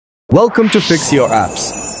Welcome to Fix Your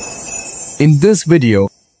Apps. In this video,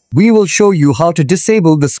 we will show you how to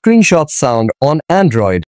disable the screenshot sound on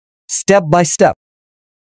Android, step by step.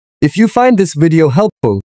 If you find this video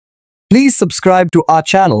helpful, please subscribe to our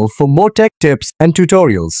channel for more tech tips and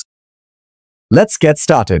tutorials. Let's get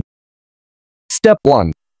started. Step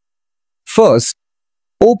 1. First,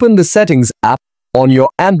 open the Settings app on your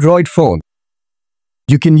Android phone.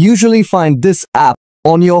 You can usually find this app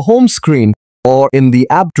on your home screen or in the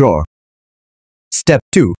app drawer. Step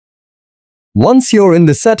 2. Once you're in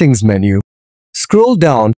the Settings menu, scroll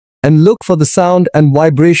down and look for the Sound and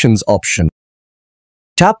Vibrations option.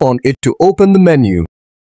 Tap on it to open the menu.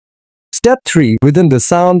 Step 3. Within the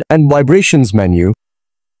Sound and Vibrations menu,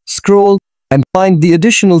 scroll and find the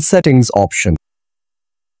Additional Settings option.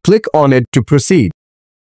 Click on it to proceed.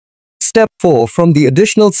 Step 4. From the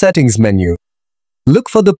Additional Settings menu, look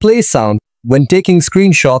for the Play Sound when taking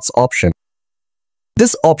screenshots option.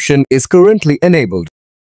 This option is currently enabled.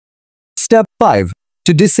 Step 5.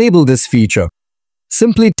 To disable this feature,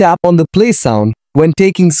 simply tap on the Play Sound when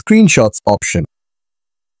taking screenshots option.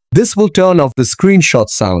 This will turn off the screenshot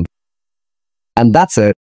sound. And that's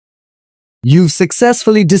it. You've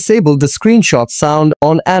successfully disabled the screenshot sound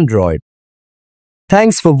on Android.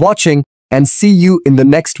 Thanks for watching and see you in the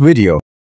next video.